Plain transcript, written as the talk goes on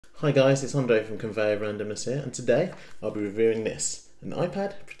Hi guys, it's Andre from Conveyor Randomness here, and today I'll be reviewing this, an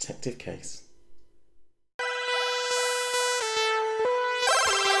iPad protective case.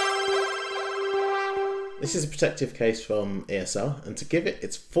 This is a protective case from ESR, and to give it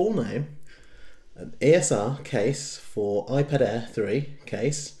its full name, an ESR case for iPad Air 3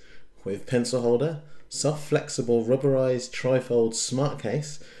 case with pencil holder, soft flexible rubberized trifold smart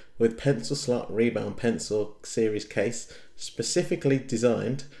case with pencil slot rebound pencil series case specifically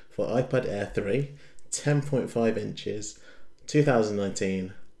designed for iPad Air 3, 10.5 inches,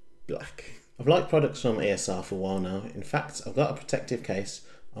 2019, black. I've liked products from ESR for a while now. In fact, I've got a protective case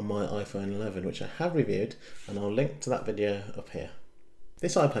on my iPhone 11 which I have reviewed, and I'll link to that video up here.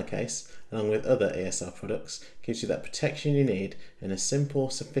 This iPad case, along with other ESR products, gives you that protection you need in a simple,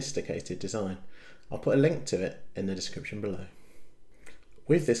 sophisticated design. I'll put a link to it in the description below.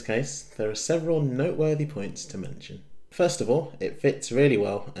 With this case, there are several noteworthy points to mention. First of all, it fits really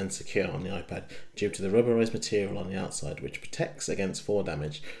well and secure on the iPad due to the rubberized material on the outside, which protects against fall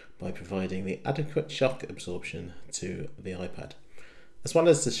damage by providing the adequate shock absorption to the iPad. As well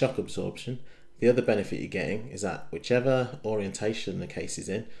as the shock absorption, the other benefit you're getting is that whichever orientation the case is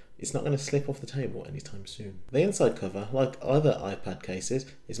in, it's not going to slip off the table anytime soon. The inside cover, like other iPad cases,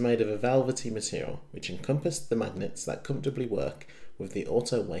 is made of a velvety material which encompasses the magnets that comfortably work with the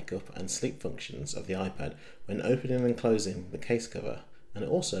auto wake up and sleep functions of the iPad when opening and closing the case cover, and it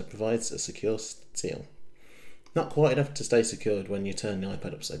also provides a secure seal. Not quite enough to stay secured when you turn the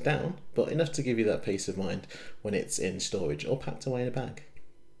iPad upside down, but enough to give you that peace of mind when it's in storage or packed away in a bag.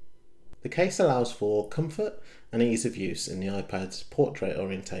 The case allows for comfort and ease of use in the iPad's portrait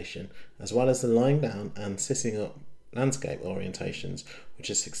orientation, as well as the lying down and sitting up landscape orientations, which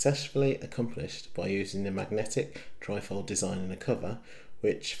is successfully accomplished by using the magnetic trifold design in the cover,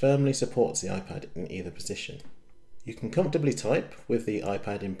 which firmly supports the iPad in either position. You can comfortably type with the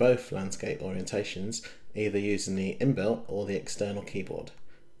iPad in both landscape orientations, either using the inbuilt or the external keyboard.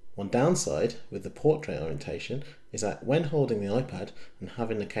 One downside with the portrait orientation is that when holding the iPad and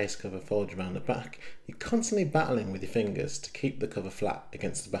having the case cover folded around the back, you're constantly battling with your fingers to keep the cover flat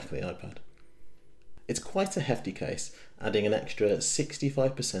against the back of the iPad. It's quite a hefty case, adding an extra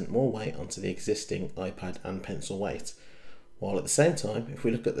 65% more weight onto the existing iPad and pencil weight, while at the same time, if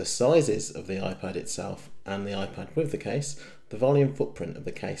we look at the sizes of the iPad itself and the iPad with the case, the volume footprint of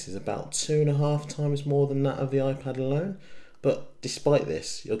the case is about 2.5 times more than that of the iPad alone. But despite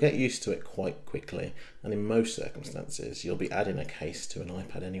this, you'll get used to it quite quickly, and in most circumstances you'll be adding a case to an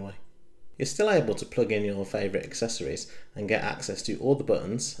iPad anyway. You're still able to plug in your favourite accessories and get access to all the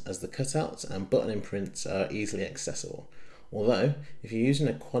buttons, as the cutouts and button imprints are easily accessible. Although, if you're using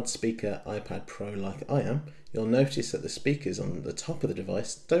a quad speaker iPad Pro like I am, you'll notice that the speakers on the top of the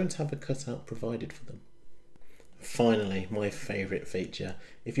device don't have a cutout provided for them. Finally, my favourite feature.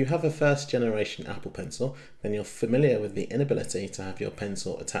 If you have a first generation Apple Pencil, then you're familiar with the inability to have your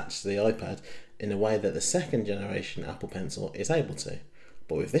pencil attached to the iPad in a way that the second generation Apple Pencil is able to.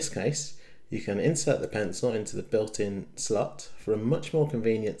 But with this case, you can insert the pencil into the built-in slot for a much more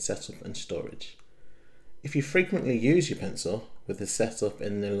convenient setup and storage. If you frequently use your pencil with the setup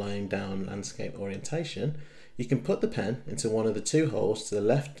in the lying down landscape orientation, you can put the pen into one of the two holes to the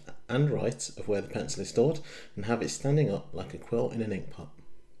left and right of where the pencil is stored and have it standing up like a quill in an ink pot.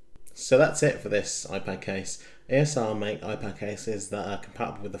 So that's it for this iPad case. ESR make iPad cases that are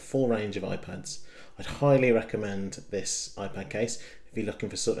compatible with a full range of iPads. I'd highly recommend this iPad case if you're looking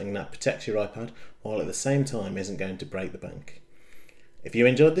for something that protects your iPad while at the same time isn't going to break the bank. If you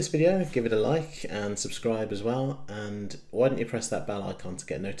enjoyed this video, give it a like and subscribe as well, and why don't you press that bell icon to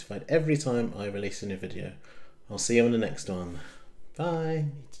get notified every time I release a new video. I'll see you on the next one. Bye.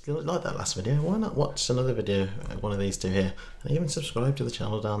 If you like that last video, why not watch another video, one of these two here, and even subscribe to the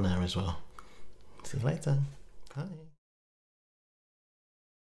channel down there as well. See you later. Bye.